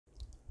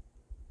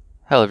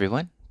Hello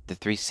everyone, the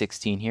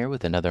 316 here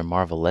with another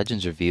Marvel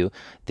Legends review.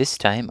 This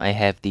time I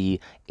have the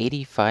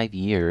 85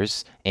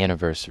 years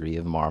anniversary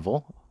of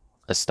Marvel,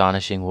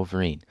 Astonishing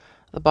Wolverine.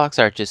 The box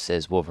art just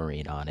says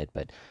Wolverine on it,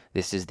 but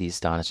this is the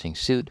astonishing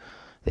suit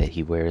that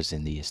he wears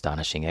in the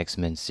Astonishing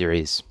X-Men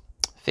series.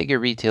 Figure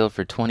retailed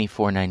for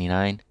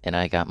 $24.99, and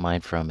I got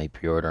mine from a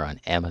pre-order on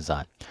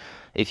Amazon.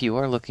 If you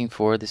are looking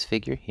for this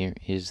figure, here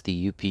is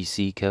the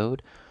UPC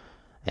code.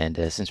 And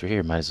since we're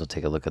here, might as well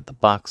take a look at the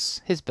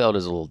box. His belt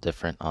is a little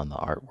different on the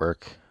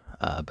artwork,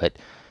 but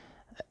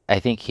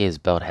I think his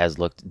belt has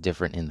looked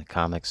different in the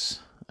comics,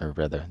 or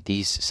rather,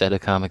 these set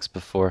of comics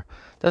before.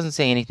 Doesn't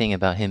say anything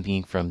about him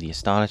being from the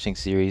Astonishing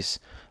series.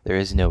 There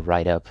is no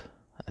write-up.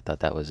 I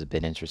thought that was a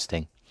bit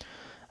interesting,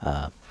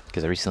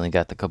 because I recently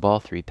got the Cabal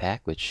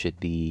 3-pack, which should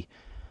be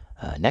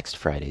next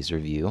Friday's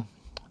review.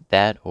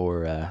 That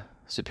or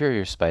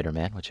Superior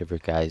Spider-Man, whichever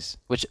guys.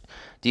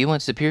 Do you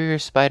want Superior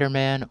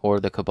Spider-Man or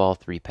the Cabal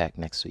 3-pack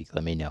next week?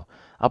 Let me know.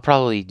 I'll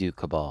probably do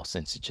Cabal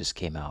since it just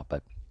came out.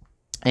 But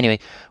anyway,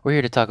 we're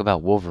here to talk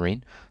about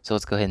Wolverine. So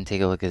let's go ahead and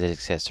take a look at his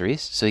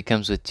accessories. So he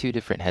comes with two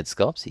different head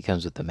sculpts. He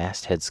comes with the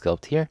masked head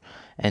sculpt here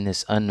and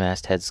this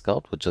unmasked head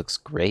sculpt, which looks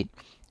great.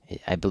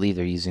 I believe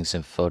they're using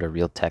some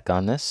photoreal tech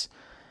on this,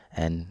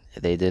 and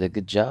they did a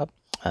good job.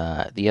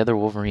 The other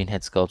Wolverine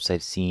head sculpts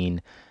I've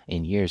seen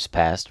in years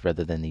past,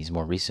 rather than these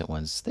more recent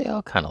ones, they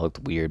all kind of looked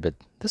weird, but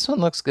this one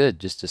looks good.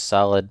 Just a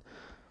solid,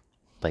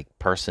 like,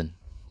 person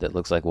that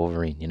looks like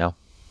Wolverine, you know?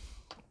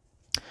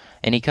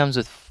 And he comes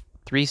with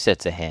 3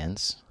 sets of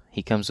hands.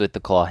 He comes with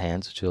the claw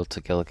hands, which we'll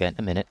take a look at in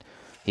a minute.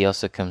 He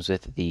also comes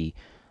with the,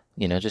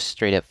 just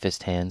straight up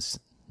fist hands,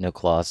 no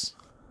claws.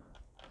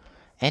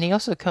 And he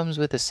also comes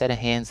with a set of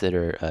hands that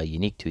are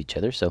unique to each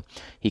other. So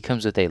he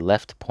comes with a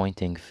left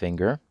pointing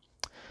finger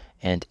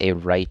and a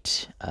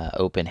right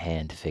open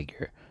hand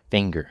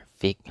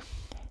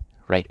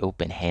right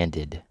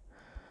open-handed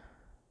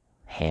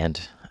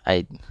hand.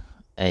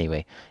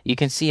 Anyway, you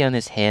can see on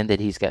this hand that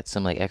he's got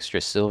some like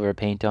extra silver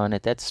paint on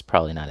it. That's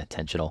probably not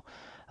intentional.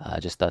 I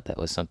just thought that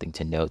was something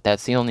to note.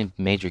 That's the only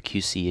major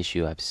QC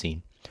issue I've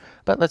seen.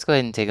 But let's go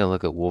ahead and take a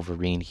look at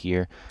Wolverine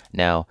here.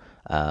 Now,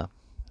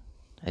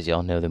 as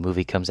y'all know, the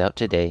movie comes out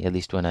today, at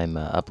least when I'm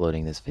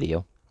uploading this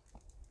video.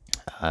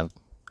 And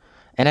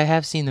I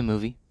have seen the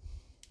movie.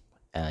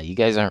 You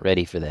guys aren't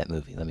ready for that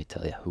movie, let me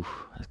tell you.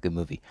 Oof, that's a good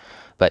movie.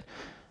 But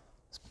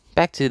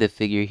back to the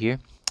figure here.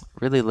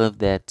 Really love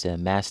that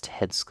masked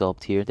head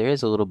sculpt here. There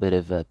is a little bit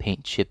of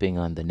paint chipping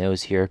on the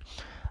nose here.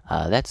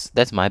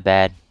 That's my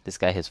bad. This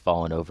guy has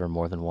fallen over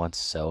more than once,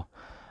 so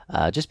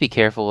just be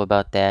careful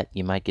about that.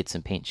 You might get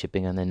some paint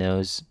chipping on the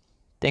nose.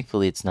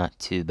 Thankfully, it's not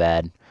too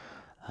bad.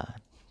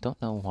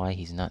 Don't know why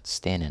he's not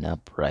standing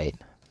upright.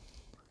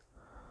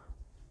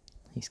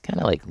 He's kind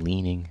of like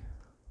leaning.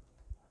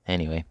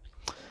 Anyway.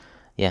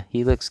 Yeah,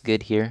 he looks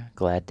good here.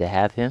 Glad to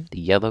have him. The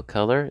yellow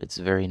color, it's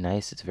very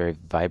nice. It's very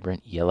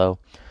vibrant yellow.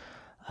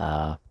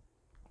 So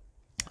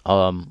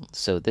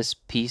this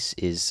piece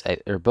is,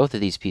 or both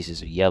of these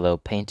pieces are yellow,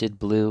 painted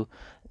blue.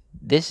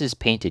 This is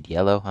painted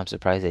yellow. I'm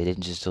surprised they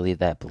didn't just leave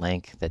that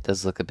blank. That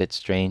does look a bit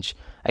strange.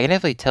 I can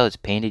definitely tell it's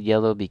painted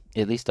yellow,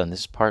 at least on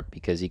this part,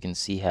 because you can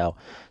see how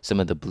some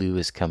of the blue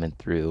is coming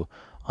through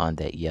on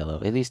that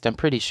yellow. At least I'm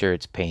pretty sure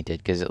it's painted,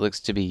 because it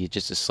looks to be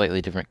just a slightly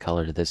different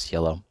color to this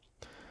yellow.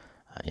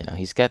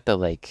 He's got the,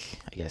 I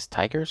guess,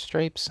 tiger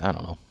stripes? I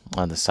don't know,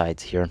 on the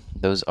sides here.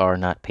 Those are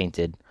not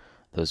painted.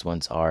 Those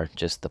ones are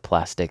just the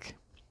plastic.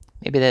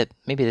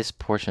 Maybe this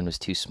portion was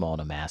too small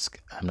to mask.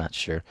 I'm not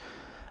sure.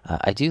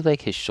 I do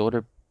like his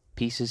shoulder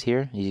pieces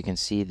here. You can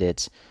see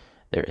that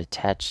they're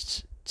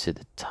attached to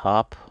the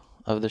top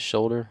of the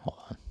shoulder. Hold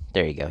on.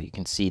 There you go. You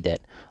can see that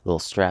little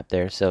strap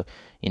there. So,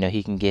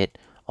 he can get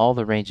all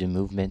the range of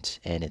movement,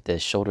 and the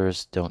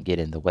shoulders don't get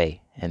in the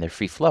way, and they're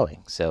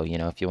free-flowing. So,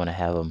 if you want to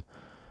have them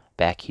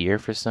back here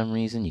for some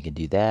reason, you can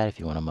do that. If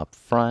you want them up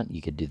front,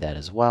 you could do that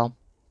as well.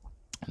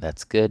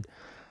 That's good.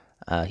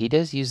 He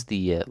does use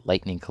the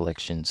Lightning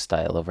Collection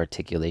style of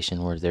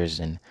articulation, where there's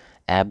an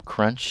ab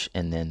crunch,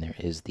 and then there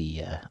is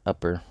the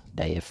upper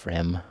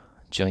diaphragm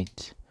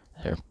joint,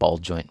 or ball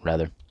joint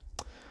rather.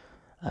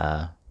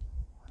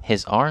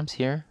 His arms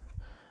here,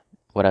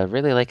 what I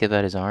really like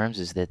about his arms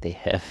is that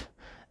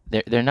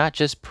they're not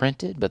just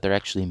printed, but they're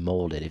actually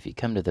molded. If you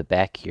come to the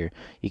back here,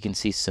 you can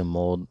see some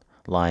mold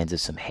lines of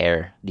some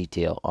hair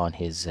detail on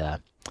his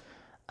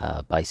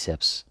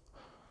biceps.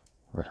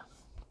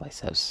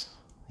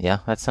 Yeah,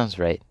 that sounds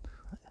right.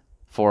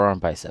 Forearm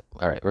bicep.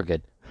 Alright, we're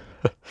good.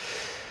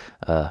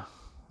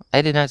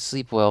 I did not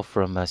sleep well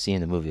from seeing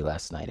the movie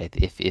last night,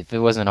 if it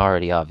wasn't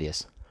already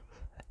obvious.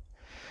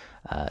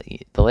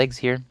 The legs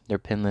here, they're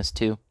pinless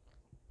too.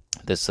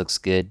 This looks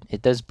good.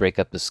 It does break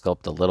up the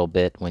sculpt a little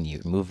bit when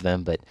you move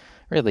them, but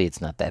really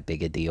it's not that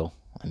big a deal.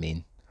 I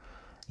mean,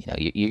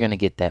 you're going to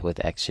get that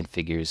with action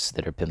figures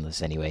that are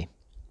pinless anyway.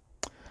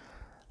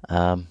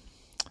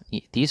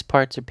 These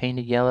parts are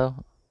painted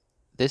yellow.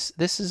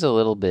 This is a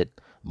little bit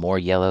more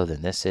yellow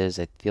than this is.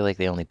 I feel like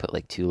they only put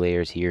like 2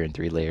 layers here and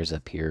 3 layers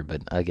up here,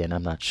 but again,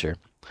 I'm not sure.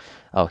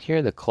 Oh, here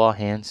are the claw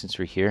hands since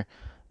we're here.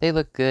 they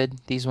look good.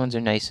 These ones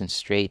are nice and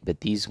straight, but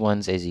these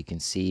ones, as you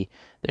can see,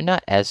 they're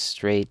not as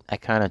straight. I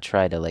kind of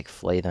try to like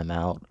flay them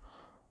out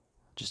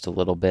just a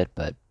little bit,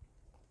 but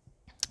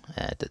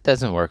it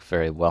doesn't work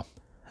very well.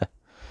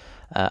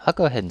 I'll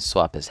go ahead and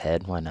swap his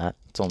head. Why not?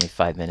 It's only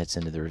 5 minutes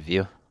into the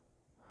review.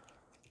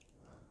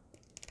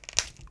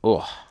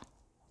 Oh,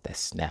 that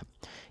snap.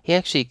 He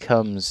actually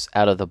comes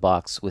out of the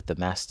box with the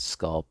mask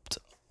sculpt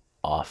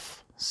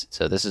off.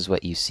 So this is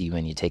what you see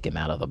when you take him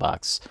out of the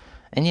box.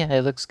 And yeah,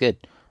 it looks good.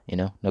 You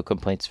know, no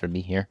complaints from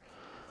me here.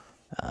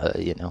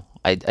 You know,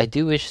 I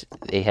do wish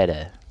they had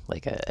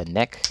a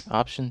neck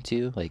option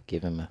too, like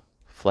give him a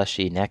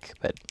fleshy neck,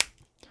 but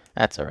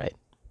that's all right.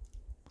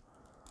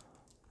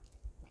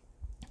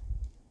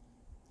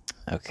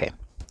 Okay,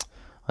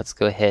 let's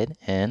go ahead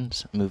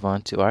and move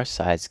on to our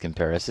size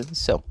comparison.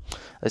 So,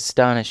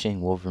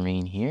 Astonishing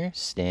Wolverine here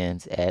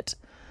stands at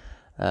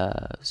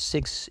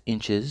 6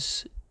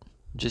 inches,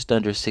 just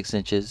under 6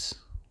 inches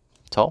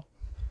tall.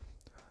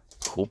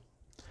 Cool.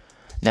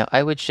 Now,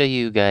 I would show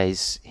you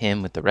guys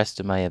him with the rest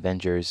of my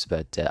Avengers,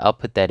 but I'll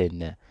put that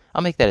in,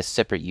 I'll make that a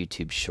separate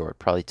YouTube short,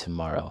 probably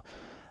tomorrow.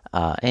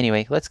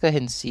 Anyway, let's go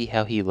ahead and see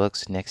how he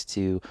looks next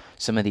to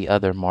some of the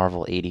other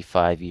Marvel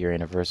 85-year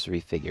anniversary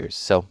figures.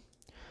 So,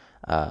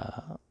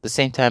 the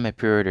same time I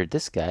pre-ordered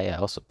this guy, I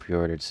also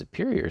pre-ordered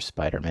Superior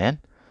Spider-Man.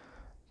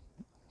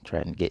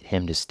 Trying to get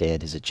him to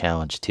stand as a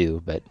challenge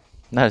too, but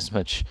not as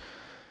much.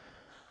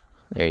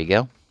 There you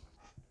go.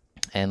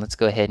 And let's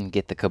go ahead and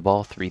get the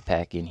Cabal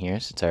 3-pack in here,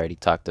 since I already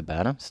talked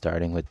about him,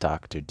 starting with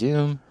Doctor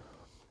Doom,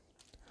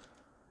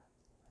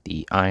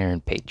 the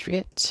Iron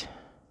Patriot,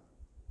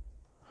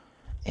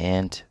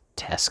 and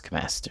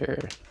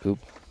Taskmaster. Oop,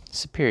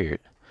 Superior.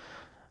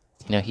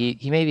 You know,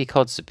 he may be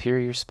called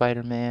Superior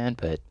Spider-Man,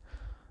 but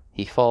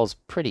he falls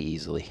pretty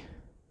easily.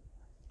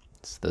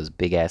 It's those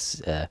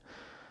big-ass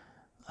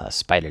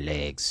spider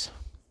legs.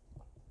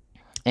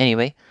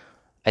 Anyway,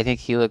 I think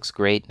he looks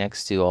great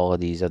next to all of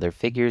these other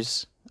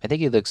figures. I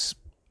think he looks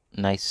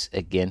nice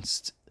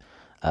against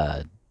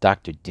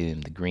Doctor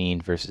Doom, the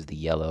green versus the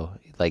yellow.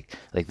 Like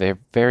very,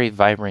 very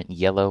vibrant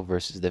yellow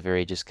versus the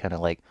very just kind of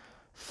like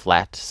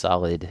flat,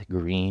 solid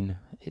green.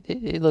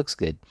 It looks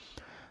good.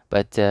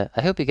 But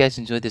I hope you guys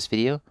enjoyed this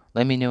video.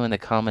 Let me know in the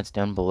comments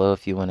down below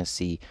if you want to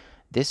see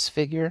this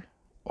figure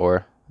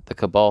or the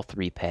Cabal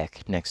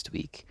 3-pack next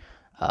week.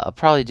 I'll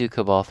probably do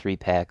Cabal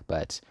 3-pack,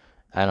 but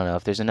I don't know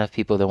if there's enough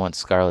people that want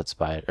Scarlet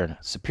Spider or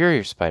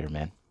Superior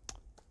Spider-Man.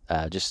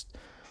 Just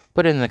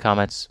put it in the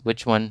comments.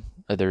 Which one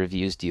of the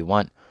reviews do you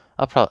want?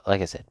 I'll probably,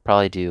 like I said,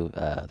 probably do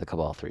the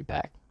Cabal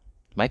 3-pack.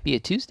 Might be a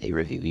Tuesday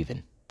review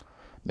even.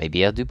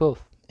 Maybe I'll do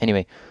both.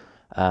 Anyway,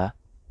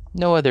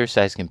 no other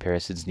size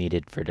comparisons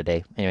needed for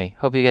today. Anyway,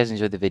 hope you guys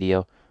enjoyed the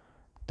video.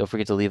 Don't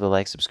forget to leave a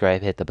like,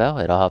 subscribe, hit the bell.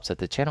 It all helps out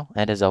the channel.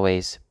 And as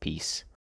always, peace.